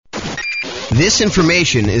This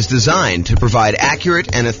information is designed to provide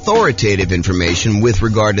accurate and authoritative information with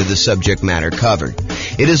regard to the subject matter covered.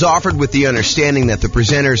 It is offered with the understanding that the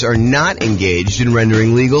presenters are not engaged in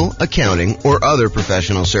rendering legal, accounting, or other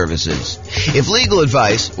professional services. If legal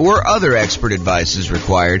advice or other expert advice is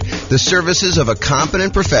required, the services of a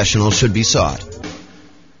competent professional should be sought.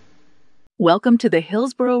 Welcome to the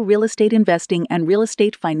Hillsborough Real Estate Investing and Real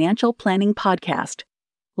Estate Financial Planning Podcast.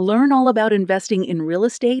 Learn all about investing in real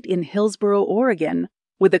estate in Hillsborough, Oregon,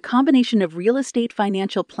 with a combination of real estate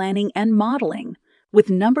financial planning and modeling, with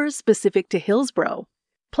numbers specific to Hillsborough,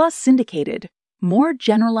 plus syndicated, more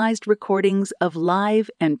generalized recordings of live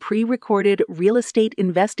and pre-recorded real estate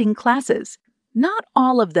investing classes, not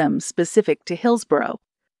all of them specific to Hillsborough.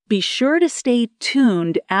 Be sure to stay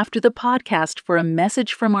tuned after the podcast for a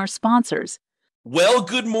message from our sponsors. Well,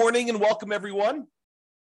 good morning and welcome, everyone.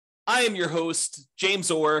 I am your host,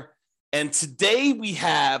 James Orr, and today we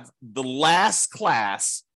have the last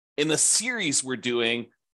class in the series we're doing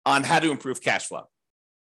on how to improve cash flow.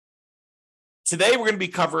 Today, we're going to be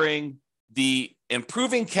covering the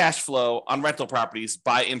improving cash flow on rental properties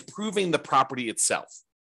by improving the property itself.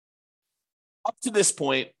 Up to this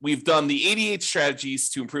point, we've done the 88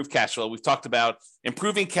 strategies to improve cash flow. We've talked about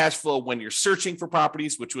improving cash flow when you're searching for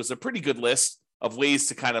properties, which was a pretty good list of ways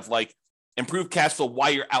to kind of like improve cash flow while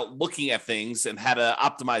you're out looking at things and how to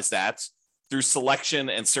optimize that through selection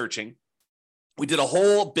and searching. We did a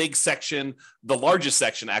whole big section, the largest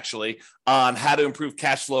section actually, on how to improve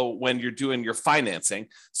cash flow when you're doing your financing.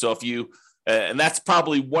 So if you, and that's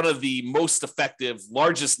probably one of the most effective,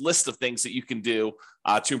 largest list of things that you can do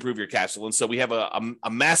to improve your cash flow. And so we have a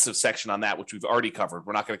massive section on that, which we've already covered.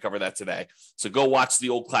 We're not going to cover that today. So go watch the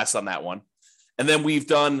old class on that one. And then we've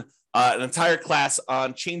done an entire class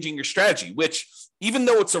on changing your strategy, which even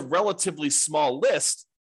though it's a relatively small list,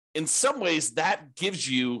 in some ways that gives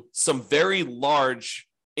you some very large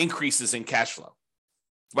increases in cash flow.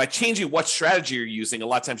 By changing what strategy you're using, a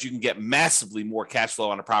lot of times you can get massively more cash flow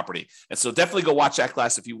on a property. And so definitely go watch that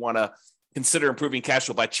class if you want to consider improving cash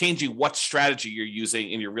flow by changing what strategy you're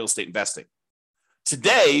using in your real estate investing.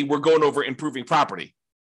 Today, we're going over improving property.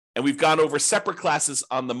 And we've gone over separate classes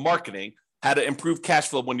on the marketing, how to improve cash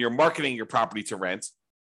flow when you're marketing your property to rent.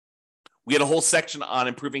 We had a whole section on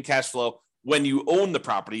improving cash flow when you own the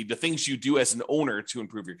property, the things you do as an owner to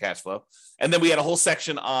improve your cash flow. And then we had a whole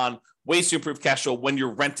section on ways to improve cash flow when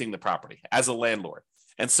you're renting the property as a landlord.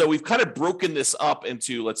 And so we've kind of broken this up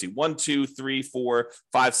into,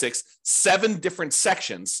 7 different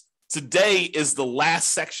sections. Today is the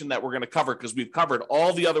last section that we're going to cover because we've covered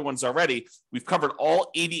all the other ones already. We've covered all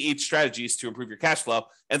 88 strategies to improve your cash flow.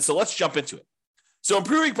 And so let's jump into it. So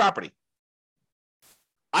improving property.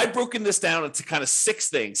 I've broken this down into kind of 6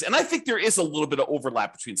 things. And I think there is a little bit of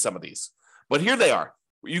overlap between some of these. But here they are.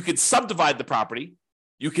 You could subdivide the property.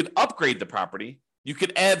 You could upgrade the property. You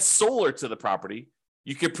could add solar to the property.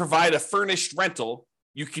 You could provide a furnished rental.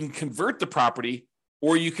 You can convert the property,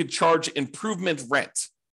 or you could charge improvement rent.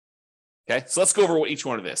 Okay, so let's go over what each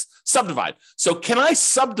one of this. Subdivide. So can I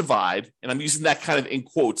subdivide, and I'm using that kind of in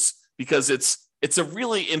quotes because it's a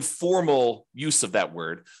really informal use of that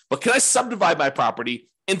word, but can I subdivide my property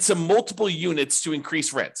into multiple units to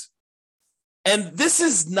increase rent? And this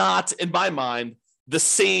is not, in my mind, the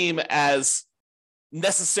same as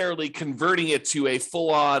necessarily converting it to a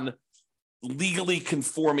full-on legally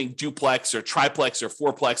conforming duplex or triplex or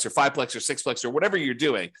fourplex or fiveplex or sixplex or whatever you're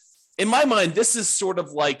doing. In my mind, this is sort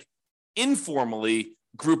of like informally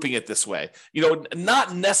grouping it this way.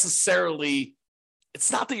 Not necessarily,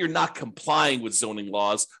 it's not that you're not complying with zoning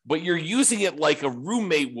laws, but you're using it like a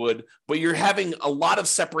roommate would, but you're having a lot of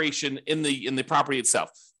separation in the property itself.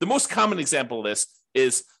 The most common example of this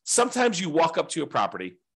is sometimes you walk up to a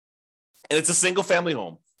property and it's a single family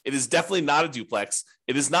home. It is definitely not a duplex.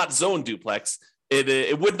 It is not zoned duplex.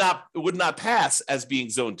 It would not pass as being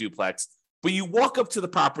zoned duplex, but you walk up to the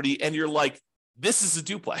property and you're like, this is a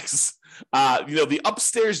duplex. The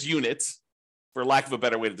upstairs unit, for lack of a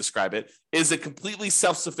better way to describe it, is a completely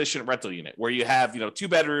self-sufficient rental unit where you have, 2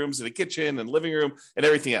 bedrooms and a kitchen and living room and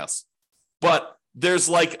everything else. But there's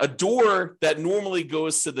like a door that normally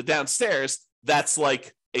goes to the downstairs that's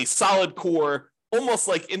like a solid core, almost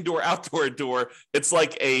like indoor-outdoor door. It's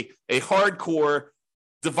like a hardcore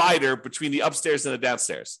divider between the upstairs and the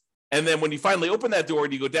downstairs. And then when you finally open that door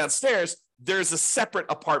and you go downstairs, there's a separate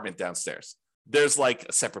apartment downstairs. There's like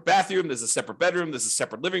a separate bathroom, there's a separate bedroom, there's a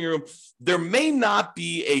separate living room. There may not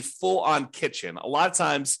be a full-on kitchen. A lot of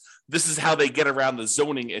times, this is how they get around the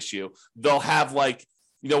zoning issue. They'll have like,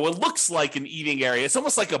 it looks like an eating area. It's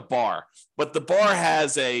almost like a bar, but the bar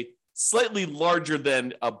has a slightly larger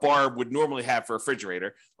than a bar would normally have for a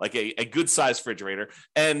refrigerator, like a good sized refrigerator.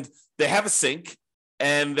 And they have a sink,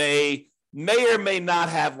 and they may or may not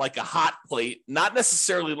have like a hot plate, not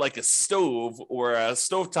necessarily like a stove or a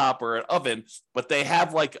stovetop or an oven, but they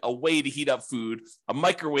have like a way to heat up food, a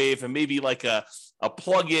microwave, and maybe like a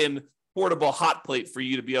plug-in portable hot plate for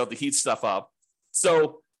you to be able to heat stuff up.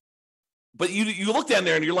 So, but you look down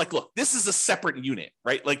there and you're like, look, this is a separate unit,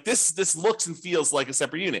 right? Like this looks and feels like a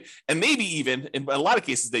separate unit. And maybe even in a lot of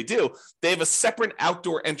cases they do, they have a separate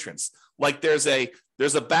outdoor entrance. Like there's a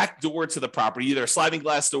back door to the property, either a sliding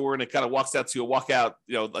glass door and it kind of walks out to a walkout,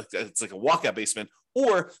 like it's like a walkout basement,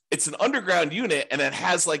 or it's an underground unit and it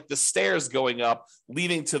has like the stairs going up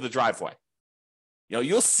leading to the driveway.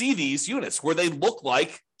 You'll see these units where they look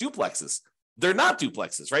like duplexes. They're not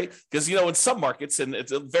duplexes, right? Because, in some markets, and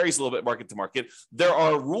it varies a little bit market to market, there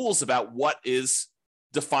are rules about what is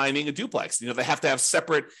defining a duplex. They have to have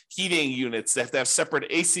separate heating units. They have to have separate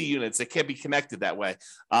AC units. They can't be connected that way.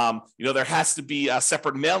 There has to be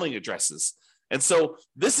separate mailing addresses. And so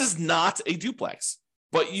this is not a duplex,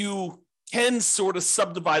 but you can sort of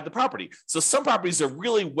subdivide the property. So some properties are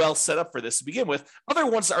really well set up for this to begin with. Other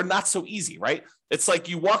ones are not so easy, right? It's like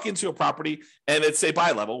you walk into a property and it's a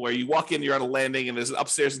bi-level where you walk in, you're on a landing and there's an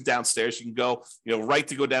upstairs and downstairs. You can go, right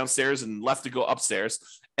to go downstairs and left to go upstairs.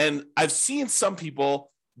 And I've seen some people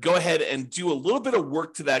go ahead and do a little bit of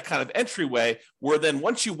work to that kind of entryway where then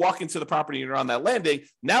once you walk into the property and you're on that landing,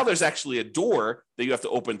 now there's actually a door that you have to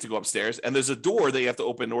open to go upstairs. And there's a door that you have to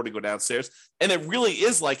open in order to go downstairs. And it really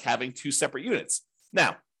is like having two separate units.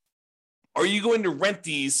 Now, are you going to rent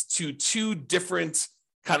these to two different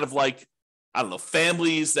kind of like,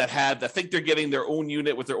 families that think they're getting their own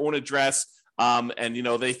unit with their own address? And,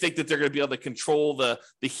 they think that they're going to be able to control the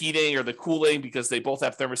heating or the cooling because they both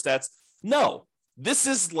have thermostats. No. This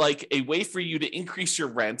is like a way for you to increase your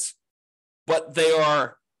rent, but they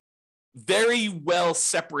are very well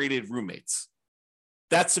separated roommates.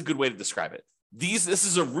 That's a good way to describe it. This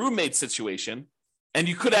is a roommate situation, and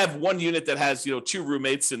you could have one unit that has, two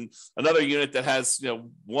roommates and another unit that has,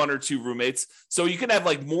 one or two roommates. So you could have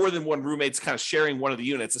like more than one roommates kind of sharing one of the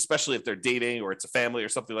units, especially if they're dating or it's a family or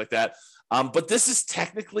something like that. But this is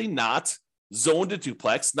technically not zoned to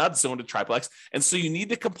duplex, not zoned to triplex. And so you need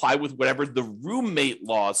to comply with whatever the roommate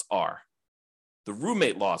laws are. The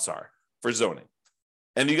roommate laws are for zoning.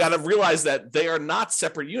 And you got to realize that they are not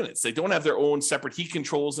separate units. They don't have their own separate heat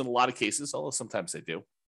controls in a lot of cases, although sometimes they do.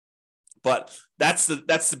 But that's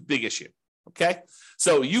the big issue. Okay.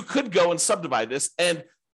 So you could go and subdivide this. And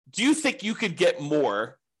do you think you could get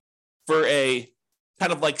more for a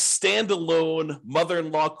kind of like standalone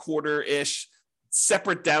mother-in-law quarter-ish,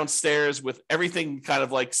 separate downstairs with everything kind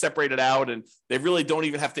of like separated out, and they really don't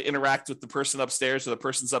even have to interact with the person upstairs or the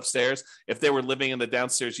person's upstairs if they were living in the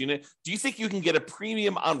downstairs unit? Do you think you can get a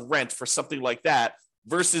premium on rent for something like that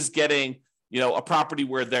versus getting, a property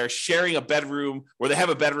where they're sharing a bedroom, where they have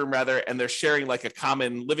a bedroom rather, and they're sharing like a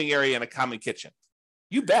common living area and a common kitchen?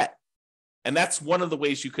 You bet. And that's one of the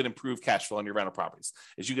ways you could improve cash flow on your rental properties,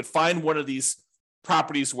 is you could find one of these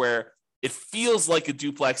properties where it feels like a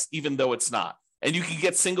duplex, even though it's not. And you can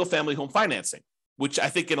get single family home financing, which I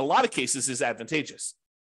think in a lot of cases is advantageous.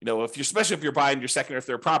 Especially if you're buying your second or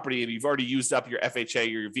third property and you've already used up your FHA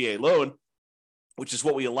or your VA loan, which is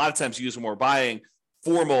what we a lot of times use when we're buying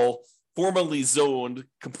formally zoned,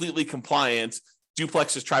 completely compliant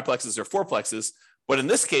duplexes, triplexes, or fourplexes. But in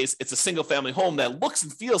this case, it's a single family home that looks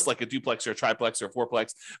and feels like a duplex or a triplex or a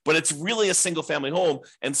fourplex, but it's really a single family home.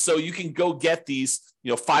 And so you can go get these,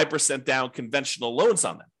 5% down conventional loans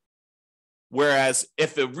on them. Whereas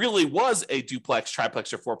if it really was a duplex,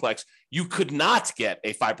 triplex, or fourplex, you could not get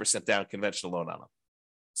a 5% down conventional loan on them.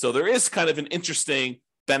 So there is kind of an interesting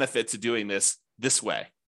benefit to doing this way.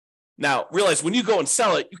 Now, realize when you go and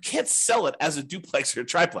sell it, you can't sell it as a duplex or a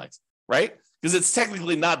triplex, right? Because it's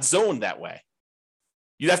technically not zoned that way.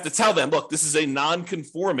 You'd have to tell them, look, this is a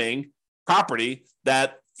non-conforming property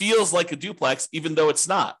that feels like a duplex, even though it's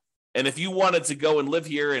not. And if you wanted to go and live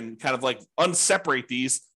here and kind of like unseparate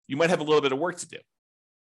these, you might have a little bit of work to do.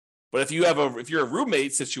 But if you're a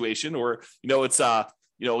roommate situation, or it's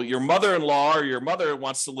your mother-in-law or your mother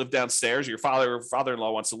wants to live downstairs, or your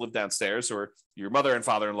father-in-law wants to live downstairs, or your mother and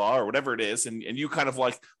father-in-law, or whatever it is, and you kind of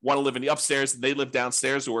like want to live in the upstairs and they live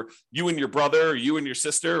downstairs, or you and your brother, or you and your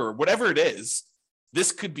sister, or whatever it is,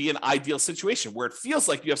 this could be an ideal situation where it feels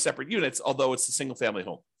like you have separate units, although it's a single-family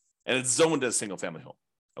home and it's zoned as a single-family home.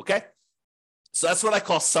 Okay, so that's what I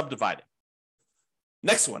call subdividing.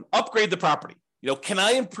 Next one, upgrade the property. Can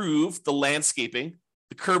I improve the landscaping,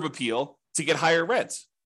 the curb appeal to get higher rents?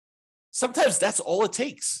 Sometimes that's all it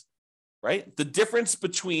takes. right? The difference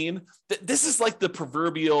between, this is like the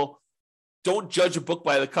proverbial, don't judge a book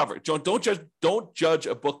by the cover. Don't judge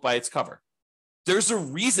a book by its cover. There's a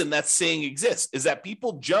reason that saying exists, is that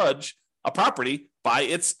people judge a property by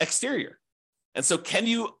its exterior. And so can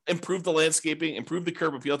you improve the landscaping, improve the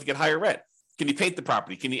curb appeal to get higher rent? Can you paint the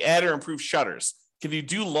property? Can you add or improve shutters? Can you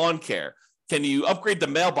do lawn care? Can you upgrade the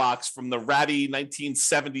mailbox from the ratty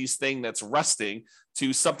 1970s thing that's rusting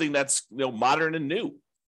to something that's modern and new?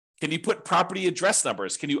 Can you put property address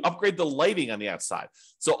numbers? Can you upgrade the lighting on the outside?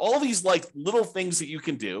 So all these like little things that you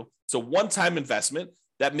can do. It's a one-time investment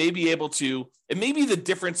that may be able to, it may be the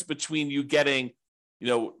difference between you getting,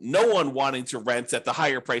 no one wanting to rent at the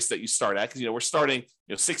higher price that you start at, because we're starting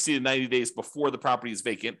 60 to 90 days before the property is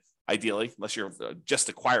vacant, ideally, unless you're just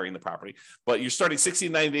acquiring the property. But you're starting 60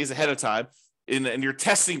 to 90 days ahead of time, and you're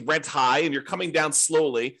testing rent high, and you're coming down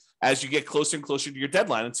slowly as you get closer and closer to your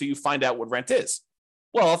deadline until you find out what rent is.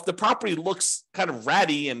 Well, if the property looks kind of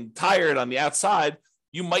ratty and tired on the outside,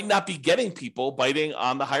 you might not be getting people biting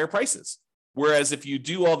on the higher prices. Whereas if you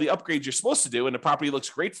do all the upgrades you're supposed to do and the property looks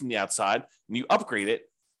great from the outside and you upgrade it,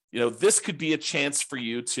 this could be a chance for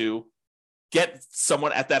you to get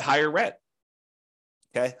someone at that higher rent.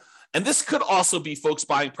 Okay. And this could also be folks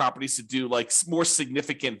buying properties to do like more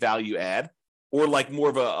significant value add, or like more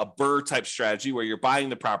of a BRRRR type strategy where you're buying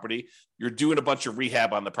the property, you're doing a bunch of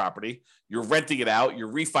rehab on the property, you're renting it out,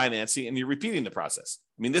 you're refinancing, and you're repeating the process.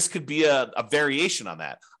 I mean, this could be a variation on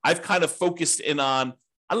that. I've kind of focused in on,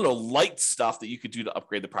 light stuff that you could do to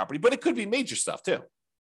upgrade the property, but it could be major stuff too.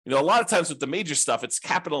 A lot of times with the major stuff, it's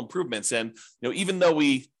capital improvements. And, even though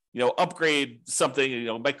we, upgrade something,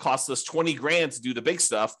 it might cost us 20 grand to do the big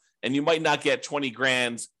stuff, and you might not get 20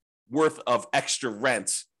 grand worth of extra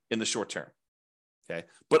rent in the short term. Okay.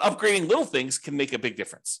 But upgrading little things can make a big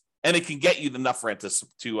difference, and it can get you enough rent to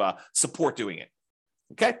support doing it.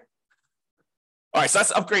 Okay. All right. So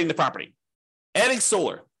that's upgrading the property. Adding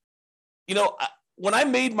solar. When I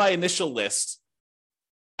made my initial list,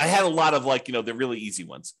 I had a lot of the really easy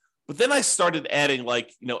ones. But then I started adding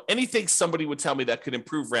anything somebody would tell me that could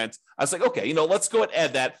improve rent. I was like, okay, let's go and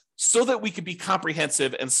add that so that we could be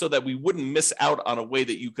comprehensive and so that we wouldn't miss out on a way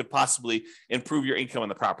that you could possibly improve your income on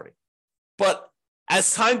the property. But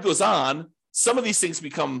as time goes on, some of these things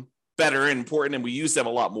become better and important, and we use them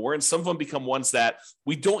a lot more. And some of them become ones that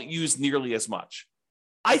we don't use nearly as much.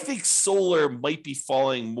 I think solar might be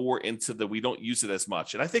falling more into the we don't use it as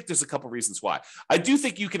much. And I think there's a couple of reasons why. I do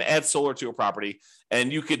think you can add solar to a property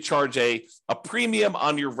and you could charge a premium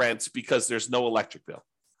on your rent because there's no electric bill.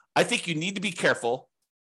 I think you need to be careful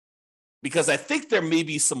because I think there may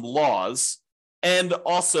be some laws, and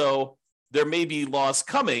also there may be laws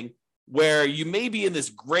coming where you may be in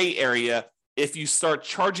this gray area if you start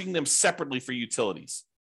charging them separately for utilities.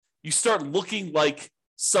 You start looking like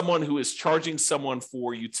someone who is charging someone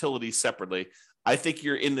for utilities separately. I think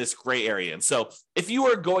you're in this gray area. And so if you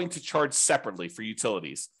are going to charge separately for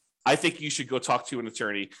utilities, I think you should go talk to an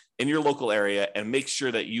attorney in your local area and make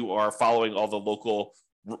sure that you are following all the local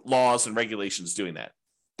laws and regulations doing that.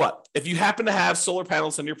 But if you happen to have solar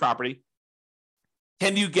panels on your property,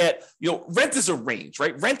 can you get, rent is a range,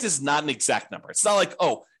 right? Rent is not an exact number. It's not like,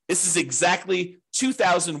 oh, this is exactly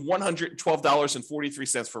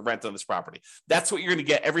 $2,112.43 for rent on this property. That's what you're going to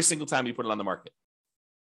get every single time you put it on the market.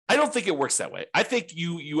 I don't think it works that way. I think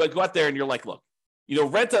you go out there and you're like, look,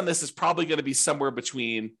 rent on this is probably going to be somewhere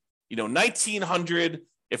between, $1,900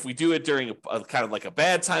 if we do it during a kind of like a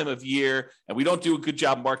bad time of year and we don't do a good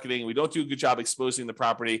job marketing, we don't do a good job exposing the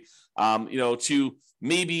property, to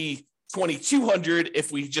maybe $2,200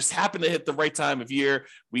 if we just happen to hit the right time of year.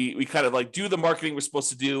 We kind of do the marketing we're supposed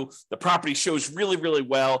to do. The property shows really, really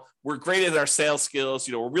well. We're great at our sales skills.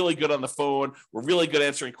 We're really good on the phone. We're really good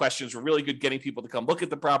answering questions. We're really good getting people to come look at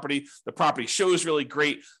the property. The property shows really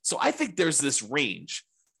great. So I think there's this range.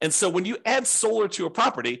 And so when you add solar to a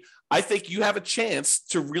property, I think you have a chance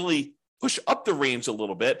to really push up the range a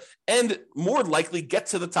little bit and more likely get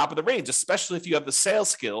to the top of the range, especially if you have the sales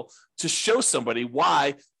skill to show somebody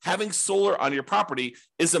why having solar on your property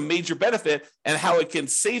is a major benefit and how it can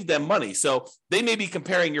save them money. So they may be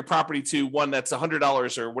comparing your property to one that's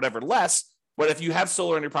 $100 or whatever less, but if you have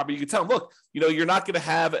solar on your property, you can tell them, look, you're not going to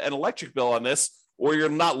have an electric bill on this, or you're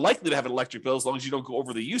not likely to have an electric bill as long as you don't go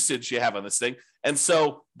over the usage you have on this thing. And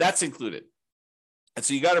so that's included. And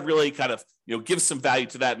so you got to really kind of, give some value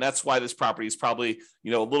to that. And that's why this property is probably, a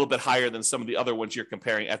little bit higher than some of the other ones you're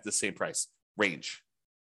comparing at the same price range.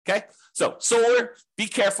 Okay. So solar, be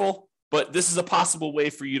careful, but this is a possible way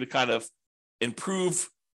for you to kind of improve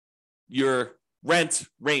your rent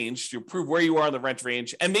range to prove where you are in the rent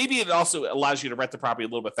range. And maybe it also allows you to rent the property a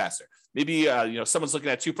little bit faster. Maybe, someone's looking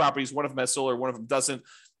at two properties, one of them has solar, one of them doesn't.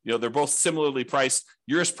 They're both similarly priced.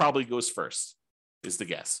 Yours probably goes first, is the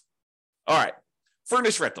guess. All right,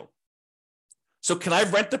 furnished rental. So can I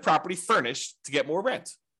rent the property furnished to get more rent?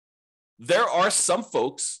 There are some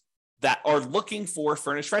folks that are looking for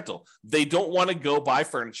furnished rental. They don't want to go buy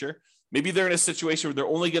furniture. Maybe they're in a situation where they're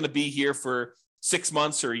only going to be here for 6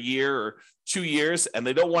 months or a year or 2 years, and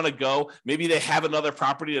they don't want to go. Maybe they have another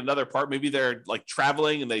property in another part. Maybe they're like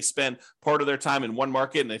traveling and they spend part of their time in one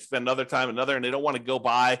market and they spend another time in another, and they don't want to go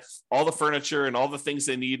buy all the furniture and all the things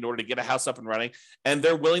they need in order to get a house up and running. And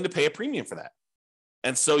they're willing to pay a premium for that.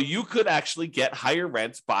 And so you could actually get higher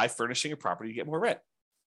rent by furnishing a property to get more rent.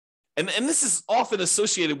 And this is often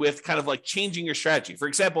associated with kind of like changing your strategy. For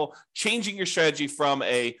example, changing your strategy from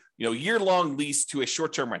a year-long lease to a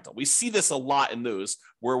short-term rental. We see this a lot in those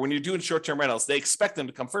where when you're doing short-term rentals, they expect them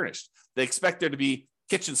to come furnished. They expect there to be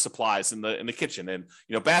kitchen supplies in the kitchen and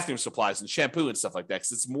bathroom supplies and shampoo and stuff like that,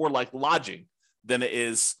 because it's more like lodging than it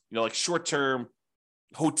is like short-term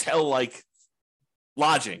hotel-like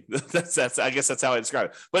lodging. That's I guess that's how I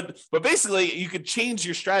describe it. But basically, you could change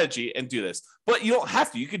your strategy and do this, but you don't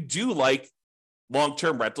have to. You could do like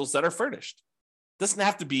long-term rentals that are furnished. It doesn't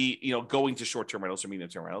have to be going to short-term rentals or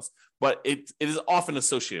medium-term rentals, but it is often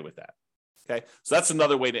associated with that. Okay, so that's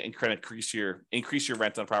another way to increase your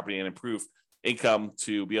rent on property and improve income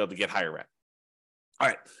to be able to get higher rent. All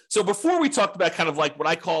right. So before we talked about kind of like what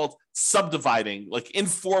I called subdividing, like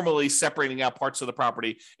informally separating out parts of the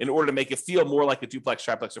property in order to make it feel more like a duplex,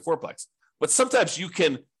 triplex, or fourplex. But sometimes you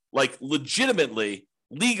can like legitimately,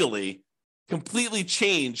 legally, completely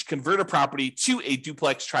convert a property to a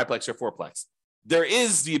duplex, triplex, or fourplex. There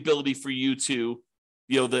is the ability for you to,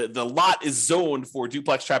 the lot is zoned for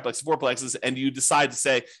duplex, triplex, fourplexes, and you decide to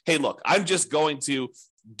say, hey, look, I'm just going to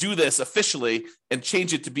do this officially and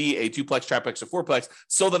change it to be a duplex, triplex, or fourplex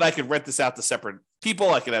so that I can rent this out to separate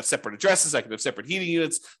people. I can have separate addresses. I can have separate heating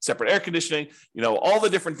units, separate air conditioning. All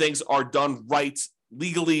the different things are done right,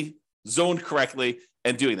 legally, zoned correctly,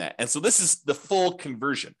 and doing that. And so this is the full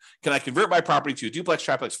conversion. Can I convert my property to a duplex,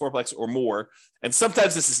 triplex, fourplex, or more? And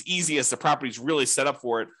sometimes this is easy as the property is really set up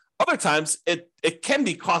for it. Other times it can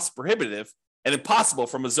be cost prohibitive and impossible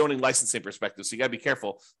from a zoning licensing perspective. So you got to be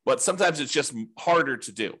careful, but sometimes it's just harder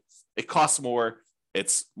to do. It costs more,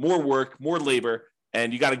 it's more work, more labor,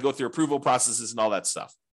 and you got to go through approval processes and all that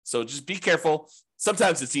stuff. So just be careful.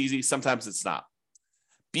 Sometimes it's easy, sometimes it's not.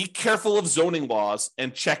 Be careful of zoning laws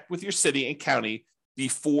and check with your city and county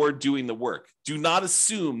before doing the work. Do not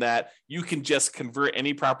assume that you can just convert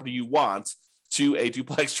any property you want to a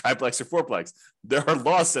duplex, triplex, or fourplex. There are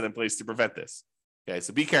laws set in place to prevent this. Okay,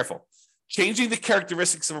 so be careful. Changing the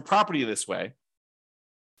characteristics of a property this way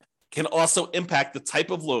can also impact the type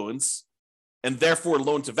of loans and therefore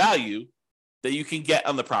loan to value that you can get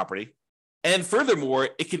on the property. And furthermore,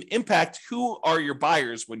 it can impact who are your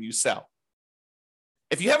buyers when you sell.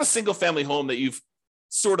 If you have a single family home that you've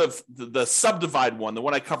sort of the subdivide one, the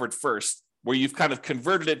one I covered first, where you've kind of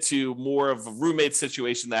converted it to more of a roommate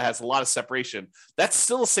situation that has a lot of separation, that's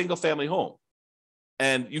still a single family home.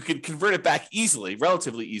 And you can convert it back easily,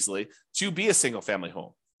 relatively easily, to be a single family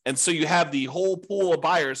home. And so you have the whole pool of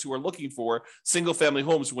buyers who are looking for single family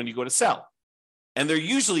homes when you go to sell. And there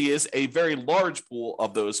usually is a very large pool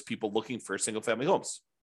of those people looking for single family homes.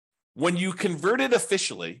 When you convert it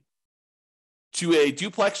officially to a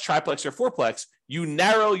duplex, triplex, or fourplex, you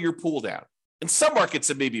narrow your pool down. In some markets,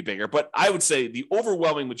 it may be bigger, but I would say the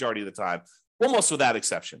overwhelming majority of the time, almost without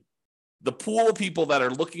exception, the pool of people that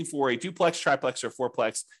are looking for a duplex, triplex, or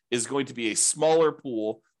fourplex is going to be a smaller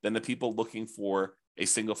pool than the people looking for a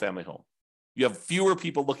single family home. You have fewer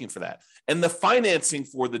people looking for that. And the financing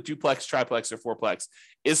for the duplex, triplex, or fourplex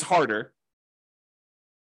is harder,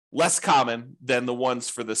 less common than the ones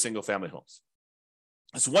for the single family homes.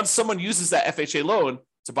 So once someone uses that FHA loan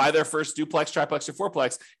to buy their first duplex, triplex, or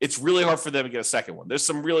fourplex, it's really hard for them to get a second one. There's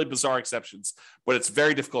some really bizarre exceptions, but it's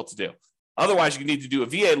very difficult to do. Otherwise, you need to do a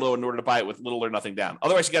VA loan in order to buy it with little or nothing down.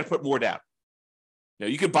 Otherwise, you got to put more down.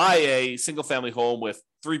 You could buy a single family home with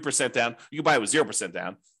 3% down. You could buy it with 0%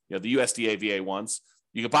 down. The USDA VA ones.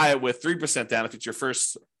 You could buy it with 3% down if it's your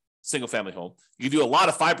first single family home. You can do a lot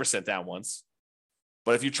of 5% down ones.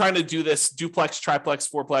 But if you're trying to do this duplex, triplex,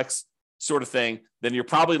 fourplex sort of thing, then you're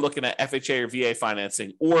probably looking at FHA or VA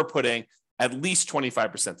financing or putting at least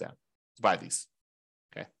 25% down to buy these.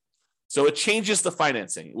 Okay. So it changes the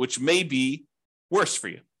financing, which may be worse for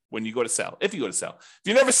you when you go to sell, if you go to sell. If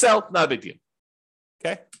you never sell, not a big deal.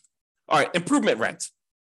 Okay. All right. Improvement rent.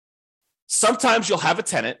 Sometimes you'll have a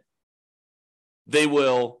tenant. They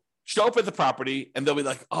will show up at the property and they'll be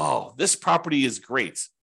like, oh, this property is great.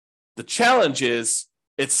 The challenge is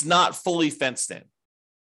it's not fully fenced in.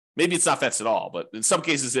 Maybe it's not fenced at all, but in some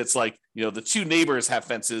cases it's like, the two neighbors have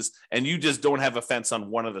fences and you just don't have a fence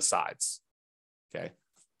on one of the sides. Okay.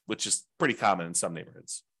 Which is pretty common in some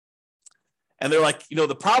neighborhoods. And they're like,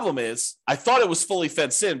 the problem is I thought it was fully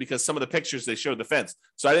fenced in because some of the pictures they showed the fence.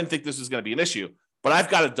 So I didn't think this was going to be an issue, but I've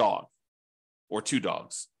got a dog or two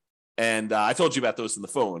dogs. And I told you about those in the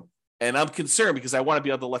phone. And I'm concerned because I want to be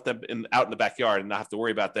able to let them out in the backyard and not have to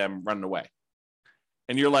worry about them running away.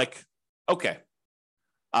 And you're like, okay,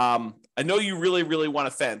 I know you really, really want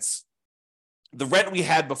a fence. The rent we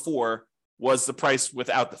had before was the price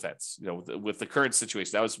without the fence, with the current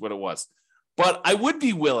situation. That was what it was. But I would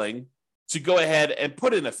be willing to go ahead and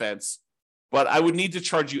put in a fence, but I would need to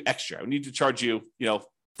charge you extra. I would need to charge you,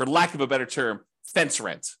 for lack of a better term, fence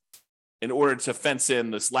rent in order to fence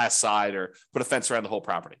in this last side or put a fence around the whole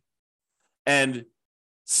property. And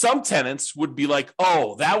some tenants would be like,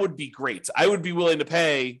 oh, that would be great. I would be willing to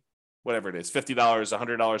pay whatever it is, $50,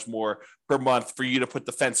 $100 more per month for you to put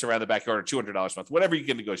the fence around the backyard, or $200 a month, whatever you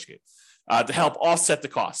can negotiate, to help offset the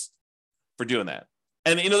cost for doing that.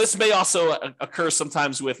 And, this may also occur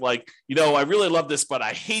sometimes with I really love this, but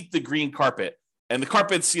I hate the green carpet. And the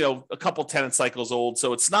carpet's, a couple tenant cycles old.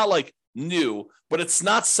 So it's not like new, but it's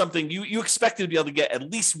not something you expect to be able to get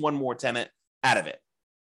at least one more tenant out of it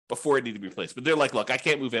before it needs to be replaced. But they're like, look, I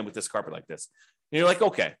can't move in with this carpet like this. And you're like,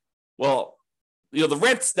 okay, well, the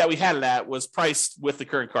rent that we had it at was priced with the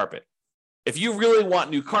current carpet. If you really want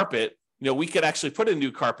new carpet, we could actually put in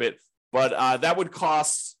new carpet, but that would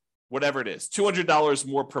cost whatever it is, $200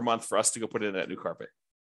 more per month for us to go put in that new carpet.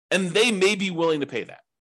 And they may be willing to pay that.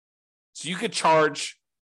 So you could charge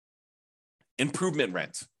improvement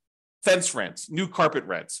rent, fence rent, new carpet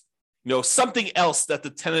rent, something else that the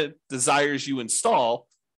tenant desires you install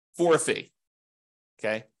for a fee.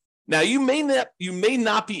 Okay. Now you may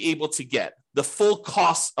not be able to get the full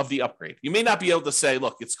cost of the upgrade. You may not be able to say,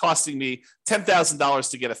 look, it's costing me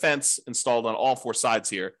 $10,000 to get a fence installed on all four sides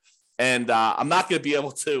here. And I'm not going to be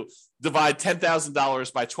able to divide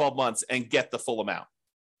 $10,000 by 12 months and get the full amount.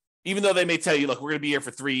 Even though they may tell you, look, we're going to be here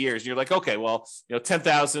for 3 years. And you're like, okay, well,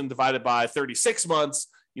 10,000 divided by 36 months,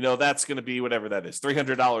 that's going to be whatever that is,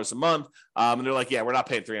 $300 a month. And they're like, yeah, we're not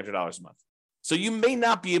paying $300 a month. So you may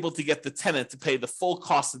not be able to get the tenant to pay the full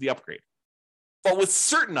cost of the upgrade. But with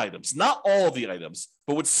certain items, not all of the items,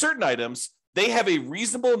 but with certain items, they have a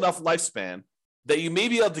reasonable enough lifespan that you may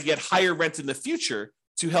be able to get higher rent in the future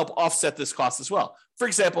to help offset this cost as well. For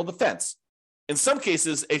example, the fence. In some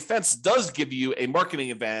cases, a fence does give you a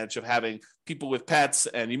marketing advantage of having people with pets,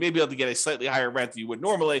 and you may be able to get a slightly higher rent than you would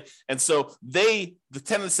normally. And so the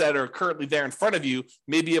tenants that are currently there in front of you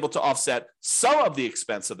may be able to offset some of the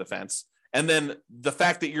expense of the fence. And then the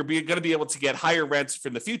fact that you're going to be able to get higher rents for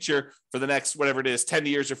the future for the next, whatever it is, 10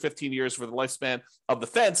 years or 15 years for the lifespan of the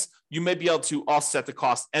fence, you may be able to offset the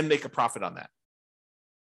cost and make a profit on that.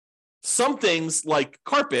 Some things like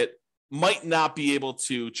carpet might not be able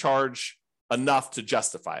to charge enough to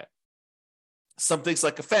justify it. Some things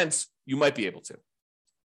like a fence, you might be able to.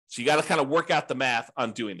 So you got to kind of work out the math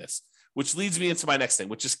on doing this, which leads me into my next thing,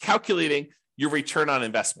 which is calculating your return on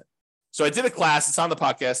investment. So I did a class, it's on the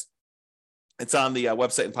podcast. It's on the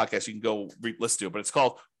website and podcast. You can go listen to it, but it's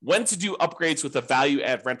called When to Do Upgrades with a Value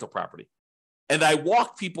Add Rental Property. And I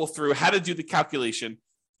walk people through how to do the calculation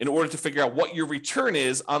in order to figure out what your return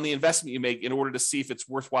is on the investment you make in order to see if it's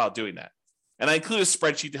worthwhile doing that. And I include a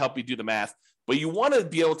spreadsheet to help you do the math, but you want to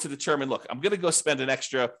be able to determine, look, I'm going to go spend an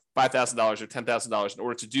extra $5,000 or $10,000 in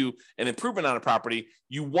order to do an improvement on a property.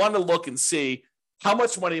 You want to look and see how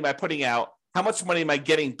much money am I putting out? How much money am I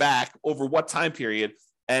getting back over what time period?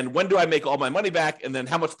 And when do I make all my money back? And then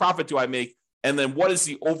how much profit do I make? And then what is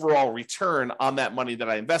the overall return on that money that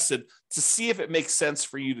I invested to see if it makes sense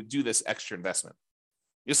for you to do this extra investment?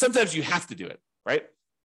 Sometimes you have to do it, right?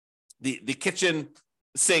 The kitchen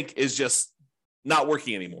sink is just not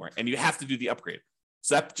working anymore and you have to do the upgrade.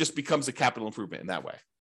 So that just becomes a capital improvement in that way.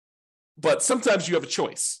 But sometimes you have a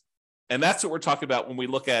choice. And that's what we're talking about when we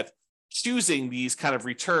look at choosing these kind of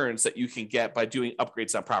returns that you can get by doing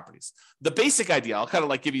upgrades on properties. The basic idea, I'll kind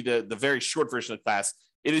of give you the very short version of the class.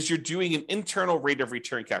 It is you're doing an internal rate of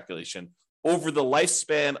return calculation over the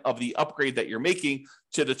lifespan of the upgrade that you're making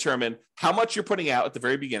to determine how much you're putting out at the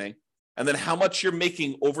very beginning, and then how much you're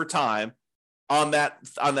making over time on that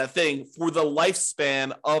thing for the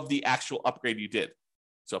lifespan of the actual upgrade you did.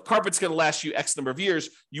 So if carpet's going to last you X number of years,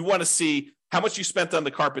 you want to see how much you spent on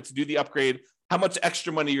the carpet to do the upgrade, how much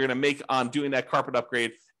extra money you're going to make on doing that carpet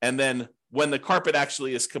upgrade. And then when the carpet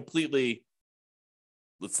actually is completely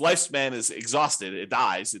its lifespan is exhausted, it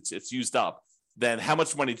dies, it's used up, then how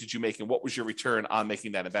much money did you make and what was your return on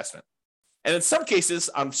making that investment? And in some cases,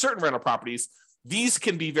 on certain rental properties, these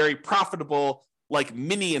can be very profitable, like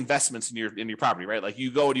mini investments in your property, right? Like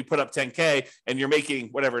you go and you put up 10K and you're making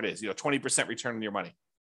whatever it is, 20% return on your money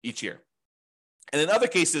each year. And in other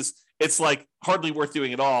cases, it's like hardly worth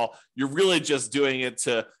doing at all. You're really just doing it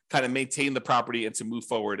to kind of maintain the property and to move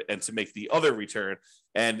forward and to make the other return.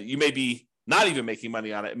 And you may be not even making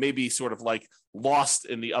money on it. It may be sort of like lost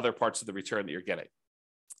in the other parts of the return that you're getting.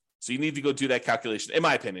 So you need to go do that calculation, in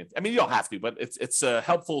my opinion. I mean, you don't have to, but it's a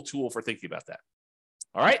helpful tool for thinking about that.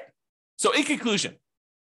 All right. So in conclusion,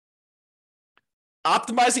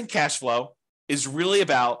 optimizing cash flow is really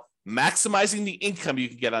about maximizing the income you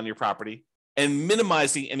can get on your property and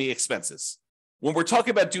minimizing any expenses. When we're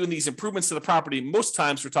talking about doing these improvements to the property, most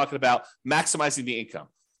times we're talking about maximizing the income.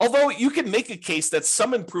 Although you can make a case that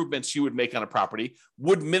some improvements you would make on a property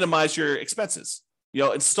would minimize your expenses.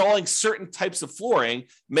 Installing certain types of flooring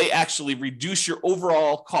may actually reduce your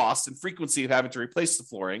overall cost and frequency of having to replace the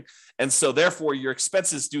flooring. And so therefore your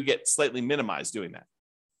expenses do get slightly minimized doing that.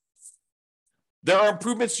 There are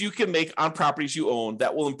improvements you can make on properties you own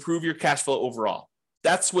that will improve your cash flow overall.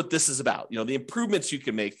 That's what this is about. The improvements you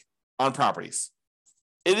can make on properties.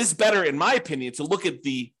 It is better, in my opinion, to look at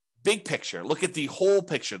the big picture, look at the whole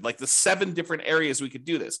picture, like the 7 different areas we could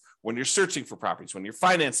do this. When you're searching for properties, when you're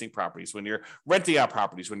financing properties, when you're renting out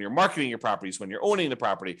properties, when you're marketing your properties, when you're owning the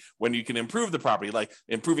property, when you can improve the property, like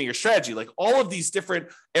improving your strategy, like all of these different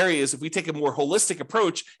areas. If we take a more holistic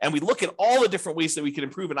approach and we look at all the different ways that we can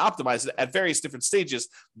improve and optimize it at various different stages,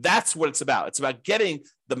 that's what it's about. It's about getting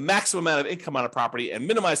the maximum amount of income on a property and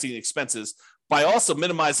minimizing the expenses by also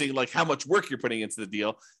minimizing like how much work you're putting into the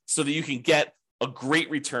deal so that you can get a great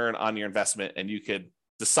return on your investment, and you could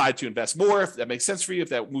decide to invest more if that makes sense for you, if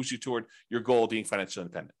that moves you toward your goal of being financially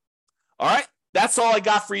independent. All right, that's all I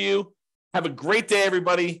got for you. Have a great day,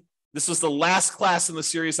 everybody. This was the last class in the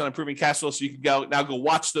series on improving cash flow, so you can go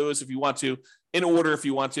watch those if you want to, in order if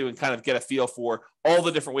you want to, and kind of get a feel for all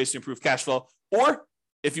the different ways to improve cash flow. Or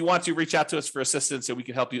if you want to, reach out to us for assistance and we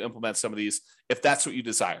can help you implement some of these if that's what you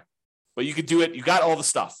desire. But you could do it. You got all the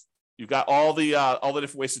stuff. You've got all the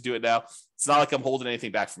different ways to do it now. It's not like I'm holding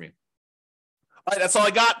anything back from you. All right, that's all I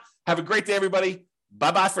got. Have a great day, everybody.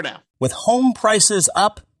 Bye-bye for now. With home prices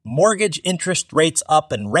up, mortgage interest rates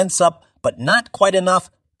up, and rents up, but not quite enough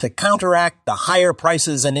to counteract the higher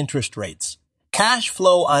prices and interest rates. Cash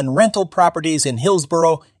flow on rental properties in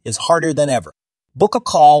Hillsborough is harder than ever. Book a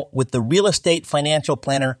call with the Real Estate Financial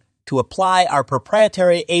Planner to apply our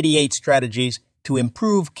proprietary 88 strategies to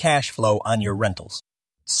improve cash flow on your rentals.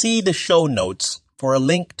 See the show notes for a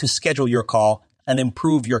link to schedule your call and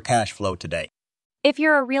improve your cash flow today. If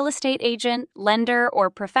you're a real estate agent, lender, or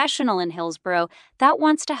professional in Hillsborough that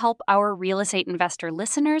wants to help our real estate investor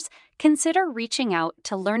listeners, consider reaching out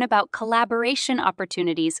to learn about collaboration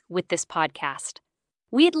opportunities with this podcast.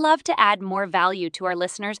 We'd love to add more value to our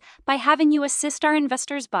listeners by having you assist our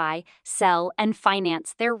investors buy, sell, and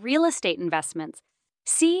finance their real estate investments.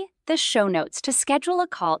 See the show notes to schedule a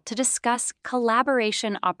call to discuss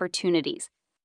collaboration opportunities.